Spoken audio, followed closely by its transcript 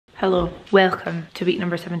Hello, welcome to week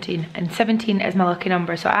number 17, and 17 is my lucky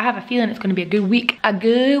number, so I have a feeling it's going to be a good week.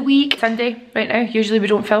 Sunday right now. Usually we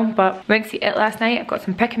don't film, but we went to see It last night. I've got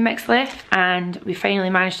some pick and mix left, and we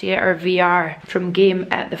finally managed to get our VR from Game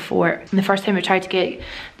at the Fort. And the first time we tried to get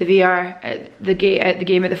the VR at the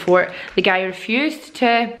Game at the Fort, the guy refused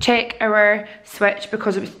to check our Switch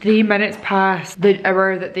because it was 3 minutes past the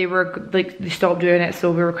hour that they were like, they stopped doing it,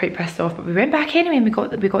 so we were quite pissed off. But we went back anyway and we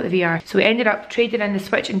got the VR. So we ended up trading in the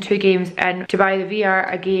Switch and 2 games and to buy the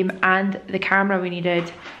VR, a game and the camera we needed.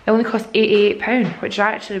 It only cost £88, which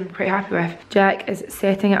I actually am pretty happy with. Jack is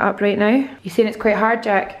setting it up right now. You saying it's quite hard,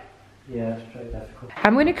 Jack? Yeah, it's pretty difficult.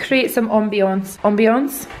 I'm going to create some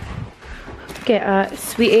ambience. Get a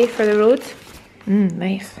sweetie for the road.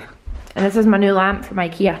 Nice. And this is my new lamp from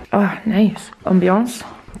IKEA. Oh, nice. Ambience.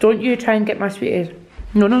 Don't you try and get my sweeties.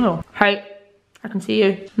 No, no, no. Hi. I can see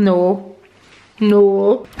you. No.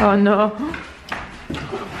 No. Oh, no.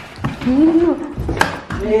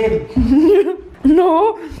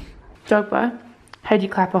 No. Jogba, how do you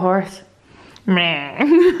clap a horse? Meh.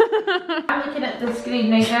 I'm looking at the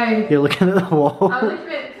screen right now. You're looking at the wall. I'm looking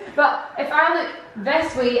at, but if I look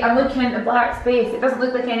this way, I'm looking at the black space. It doesn't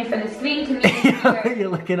look like anything. The screen to me is here. You're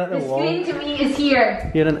looking at the wall. The screen to me is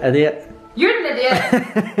here. You're an idiot. You're an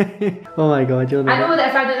idiot. Oh my god, you're an idiot. I know that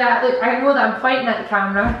if I do that, look, I know that I'm pointing at the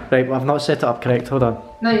camera. Right, well I've not set it up correct, hold on.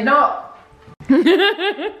 No, you're not.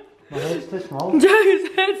 My head's too small.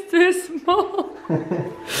 Jack's head's too small.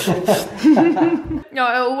 No,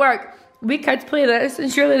 it'll work. We kids play this and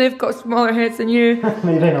surely they've got smaller heads than you.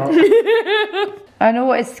 Maybe not. I know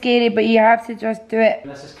it's scary, but you have to just do it.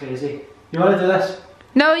 This is crazy. You want to do this?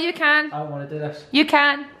 No, you can. I don't want to do this. You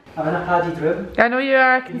can. I'm in a padded room. I know you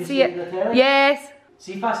are, I can see it. Yes.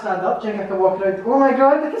 See if I stand up, do you think I can walk around? Oh my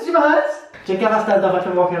god, I can see my hands. Do you think if I stand up I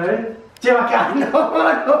can walk around? Do you think I can? Oh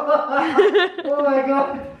my god. Oh my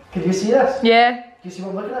god. Can you see this? Yeah. Can you see what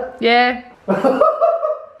I'm looking at? Yeah.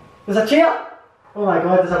 There's a chair. Oh my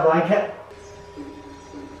god, there's a blanket.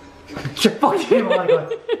 Fuck you, oh my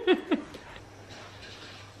god.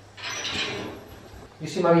 You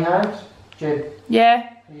see my wee hands? Jude?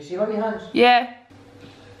 Yeah. Can you see my wee hands? Yeah.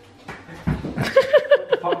 What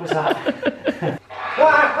the fuck was that?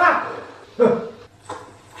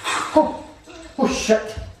 Oh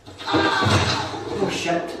shit. Oh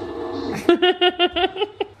shit.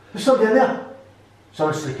 There's somebody in there.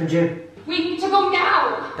 Someone's sleeping, Jude. We need to go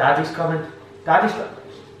now. Daddy's coming. Daddy's coming.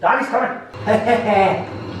 Hehehe.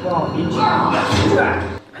 Oh, Jude.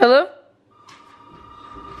 Hello?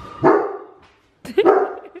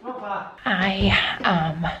 Papa. I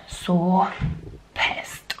am so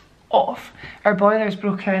pissed off. Our boiler's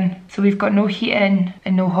broken, so we've got no heating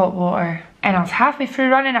and no hot water. And I was halfway through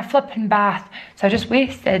running a flipping bath, so I just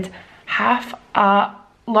wasted half a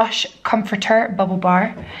Lush comforter bubble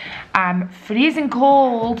bar. I'm freezing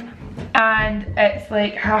cold and it's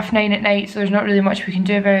like 9:30 at night, so there's not really much we can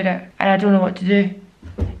do about it. And I don't know what to do.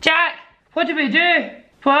 Jack, what do we do?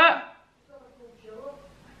 What?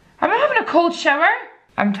 Am I having a cold shower?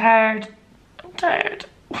 I'm tired. I'm tired.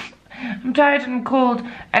 I'm tired and cold,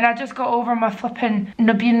 and I just got over my flipping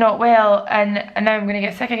being not well, and now I'm gonna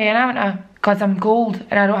get sick again, haven't I? Because I'm cold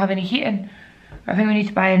and I don't have any heating. I think we need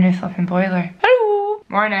to buy a new flipping boiler. Hello!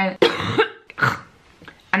 Morning.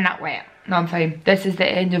 I'm not wet. No, I'm fine. This is the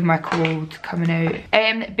end of my cold coming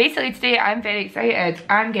out. Basically today I'm very excited.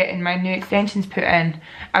 I'm getting my new extensions put in.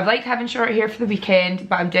 I've liked having short hair for the weekend,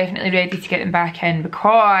 but I'm definitely ready to get them back in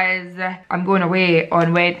because I'm going away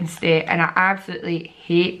on Wednesday and I absolutely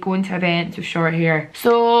hate going to events with short hair.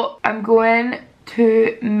 So I'm going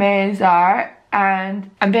to Mezar and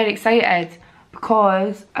I'm very excited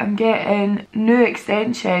because I'm getting new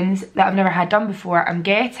extensions that I've never had done before. I'm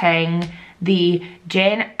getting the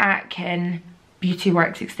Jen Atkin Beauty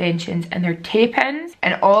Works extensions, and they're tape-ins,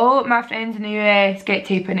 and all my friends in the US get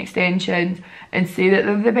tape-in extensions and say that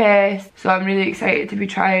they're the best, so I'm really excited to be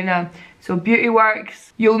trying them. So Beauty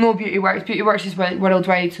Works, you'll know Beauty Works. Beauty Works is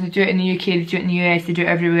worldwide, so they do it in the UK, they do it in the US, they do it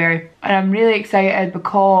everywhere. And I'm really excited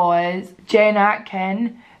because Jen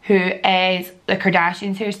Atkin, who is the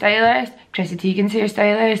Kardashians hairstylist, Chrissy Teigen's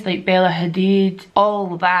hairstylist, like Bella Hadid,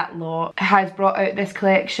 all that lot, has brought out this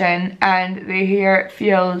collection and the hair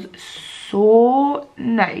feels so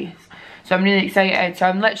nice. So I'm really excited. So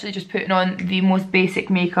I'm literally just putting on the most basic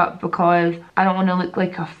makeup because I don't want to look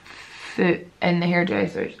like a foot in the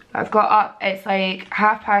hairdressers. I've got up, it's like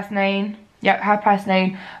 9:30. Yep,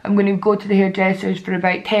 9:30. I'm going to go to the hairdressers for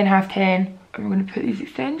about 10:30. And we're going to put these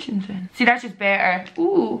extensions in. See, that's just better.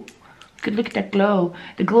 Ooh, good, look at that glow.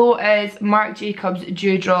 The glow is Marc Jacobs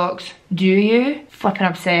Dewdrops. Do you? Flipping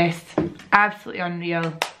obsessed. Absolutely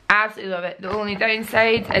unreal. Absolutely love it. The only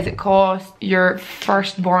downside is it costs your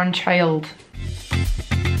firstborn child.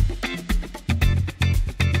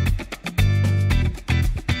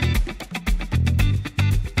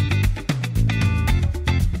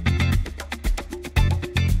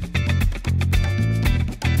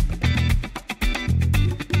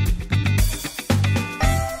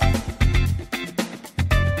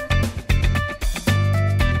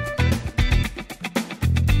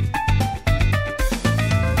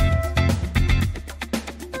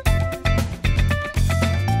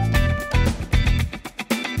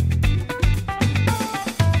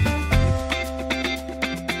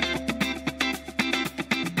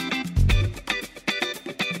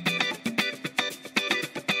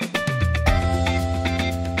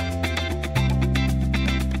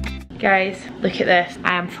 Guys, look at this.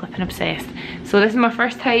 I am flipping obsessed. So this is my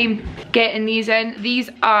first time getting these in. These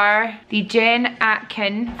are the Jen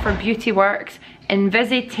Atkin for Beauty Works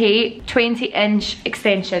Invisitate 20-inch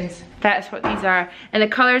extensions. That's what these are. And the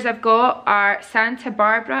colours I've got are Santa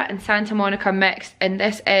Barbara and Santa Monica mixed. And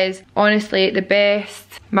this is honestly the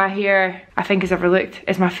best my hair I think has ever looked.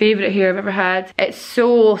 It's my favourite hair I've ever had. It's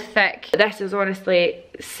so thick. This is honestly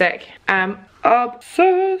sick. I'm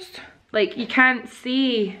obsessed. Like, you can't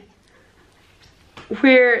see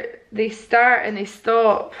where they start and they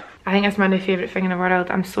stop. I think that's my new favourite thing in the world.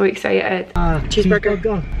 I'm so excited.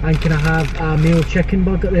 Cheeseburger. And can I have a male chicken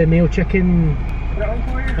burger? The male chicken.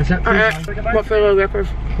 Is it, please? What flavour whippers?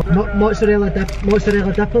 Mozzarella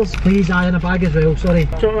dippers, please. Aye, in a bag as well. Sorry.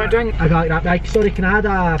 Do you want my drink? I got that bag. Sorry, can I add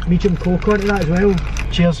a medium coke onto that as well?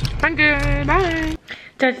 Cheers. Thank you. Bye.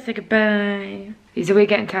 Time to say goodbye. He's away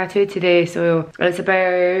getting tattooed today, so it's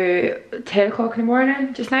about 10 o'clock in the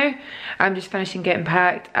morning just now. I'm just finishing getting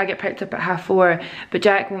packed. I get picked up at 4:30, but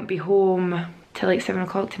Jack won't be home till like 7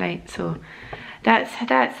 o'clock tonight, so that's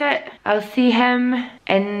it. I'll see him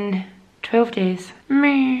in 12 days.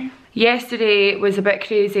 Meh. Yesterday was a bit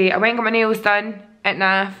crazy. I went and got my nails done at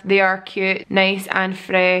NAF. They are cute, nice and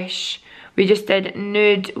fresh. We just did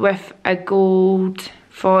nude with a gold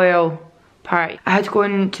foil part. I had to go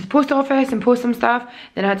into the post office and post some stuff,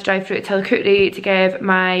 then I had to drive through to Tillicootery to give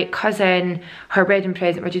my cousin her wedding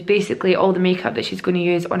present, which is basically all the makeup that she's going to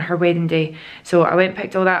use on her wedding day. So I went and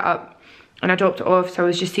picked all that up and I dropped it off, so I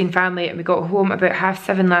was just seeing family, and we got home about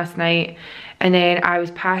 7:30 last night, and then I was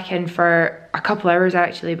packing for a couple hours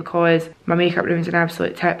actually because my makeup room's an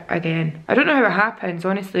absolute tip again. I don't know how it happens,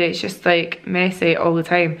 honestly. It's just like messy all the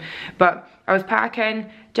time, but I was packing.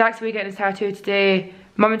 Jack's away getting his tattoo today.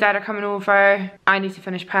 Mum and Dad are coming over. I need to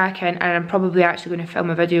finish packing, and I'm probably actually going to film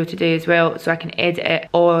a video today as well so I can edit it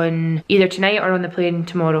on either tonight or on the plane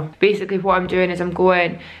tomorrow. Basically what I'm doing is I'm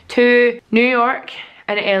going to New York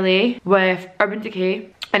and LA with Urban Decay,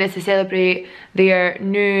 and it's to celebrate their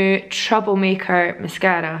new Troublemaker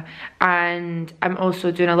mascara, and I'm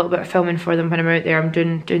also doing a little bit of filming for them when I'm out there. I'm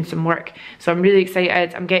doing some work, so I'm really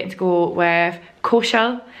excited. I'm getting to go with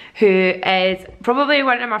Koshal, who is probably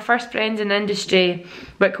one of my first friends in the industry,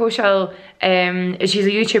 but Koshal, she's a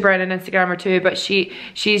YouTuber and an Instagrammer too, but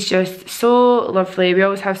she's just so lovely. We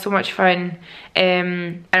always have so much fun,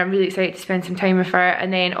 and I'm really excited to spend some time with her.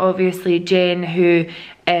 And then obviously Jen, who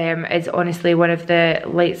is honestly one of the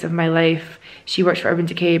lights of my life. She works for Urban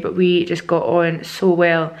Decay, but we just got on so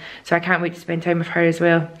well, so I can't wait to spend time with her as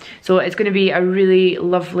well. So it's going to be a really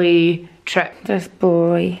lovely trip. This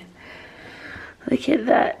boy. Look at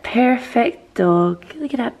that perfect dog.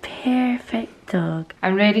 Look at that perfect dog.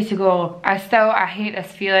 I'm ready to go. I hate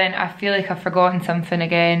this feeling. I feel like I've forgotten something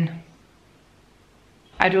again.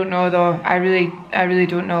 I don't know though. I really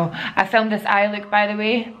don't know. I filmed this eye look, by the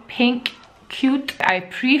way. Pink, cute. I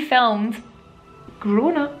pre-filmed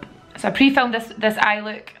grown up. So I pre-filmed this eye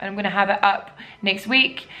look, and I'm gonna have it up next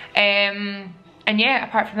week. And yeah,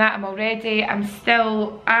 apart from that, I'm all ready. I'm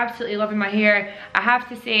still absolutely loving my hair. I have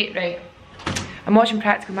to say, right, I'm watching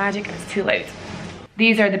Practical Magic and it's too loud.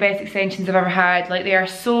 These are the best extensions I've ever had. Like, they are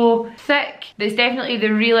so thick. It's definitely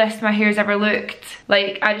the realest my hair's ever looked.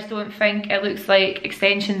 Like, I just don't think it looks like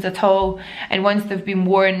extensions at all. And once they've been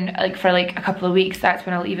worn like for like a couple of weeks, that's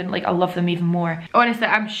when I'll love them even more. Honestly,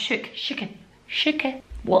 I'm shooken.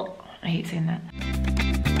 What? I hate saying that.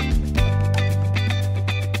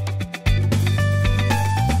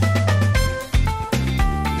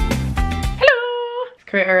 Hello! It's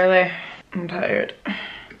quite early. I'm tired.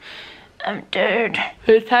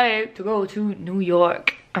 It's time to go to New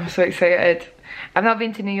York. I'm so excited. I've not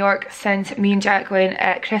been to New York since me and Jack went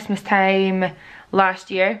at Christmas time last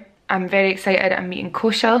year. I'm very excited. I'm meeting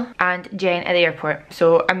Koshal and Jen at the airport.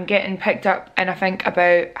 So I'm getting picked up in I think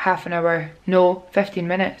about half an hour. No, 15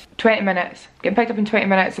 minutes. 20 minutes. Getting picked up in 20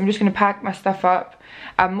 minutes. I'm just gonna pack my stuff up.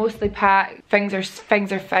 I'm mostly packed. Things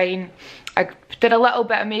are fine. I did a little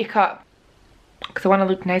bit of makeup because I want to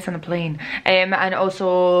look nice on the plane, and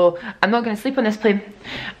also I'm not going to sleep on this plane.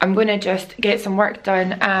 I'm going to just get some work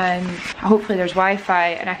done, and hopefully there's Wi-Fi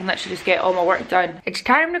and I can literally just get all my work done. It's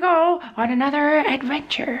time to go on another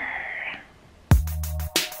adventure.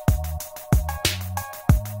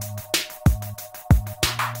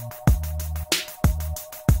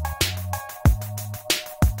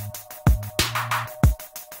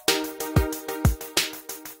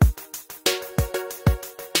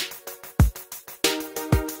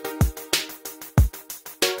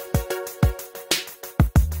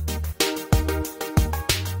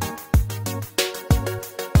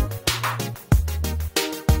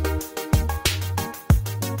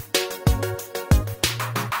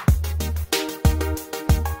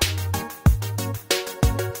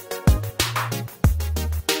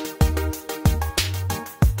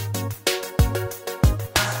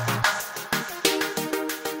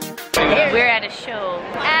 We're at a show.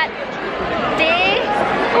 At the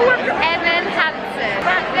Evan Hansen.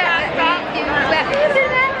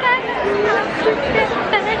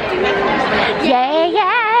 Yeah,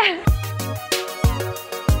 yeah.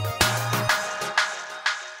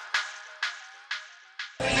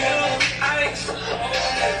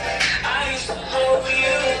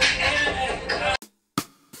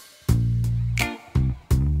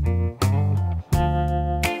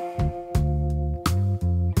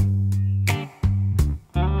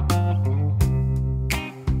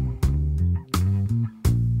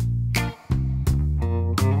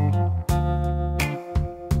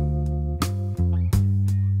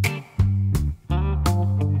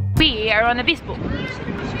 We are on a beast boat.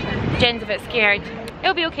 Jen's a bit scared.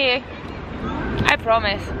 It'll be okay. I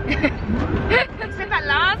promise. Said that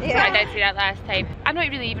last I did say that last time. I'm not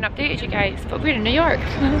really even updated you guys, but we're in New York.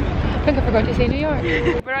 I think I forgot to say New York.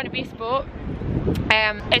 We're on a beast boat.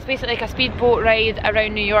 It's basically like a speedboat ride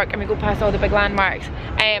around New York, and we go past all the big landmarks.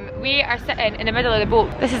 We are sitting in the middle of the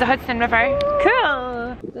boat. This is the Hudson River.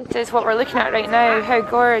 Cool! This is what we're looking at right now. How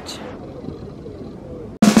gorge.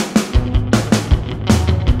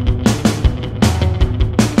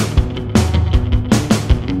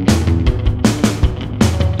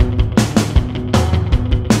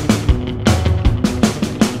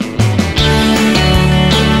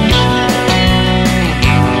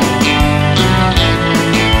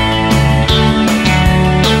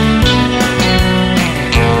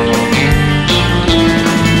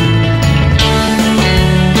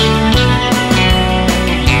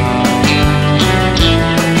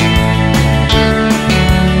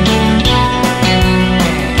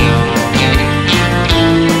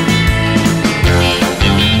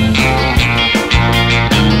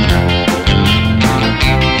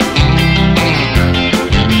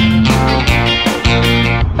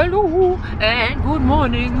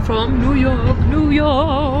 From New York, New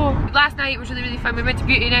York. Last night was really fun. We went to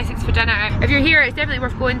Beauty in Essex for dinner. If you're here, it's definitely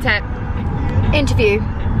worth going to. Interview.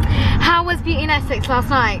 How was Beauty in Essex last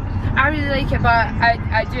night? I really like it, but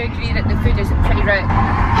I do agree that the food is pretty rich.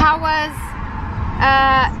 How was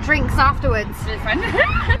drinks afterwards? Really fun.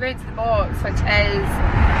 We went to the box, which is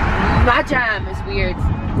my jam. It's weird.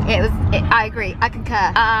 I agree. I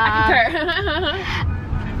concur. I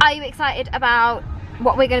concur. Are you excited about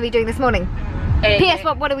what we're going to be doing this morning? P.S.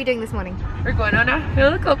 What are we doing this morning? We're going on a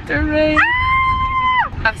helicopter ride.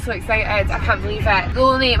 Ah! I'm so excited. I can't believe it.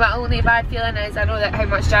 My only bad feeling is I know that how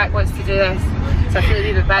much Jack wants to do this, so I feel a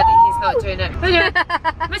little bit bad that he's not doing it.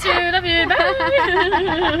 Miss you, love you,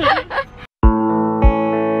 bye.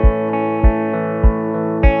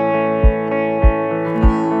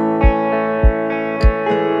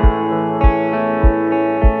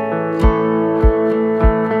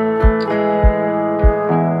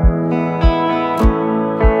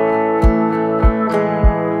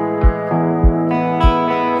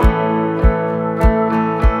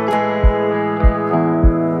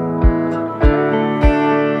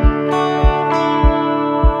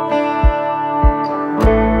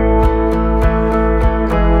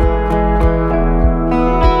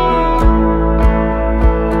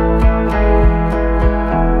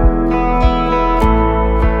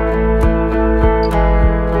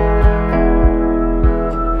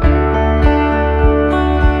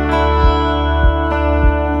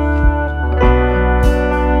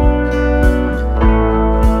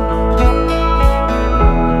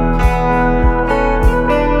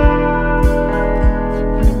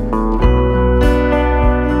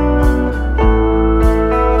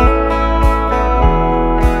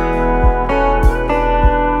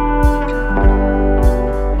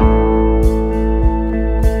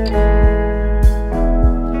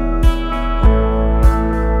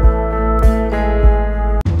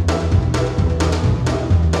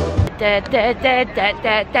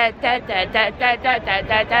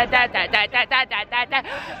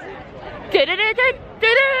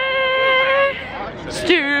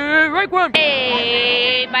 Strike one.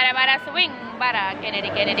 Hey, para swing, para Kennedy.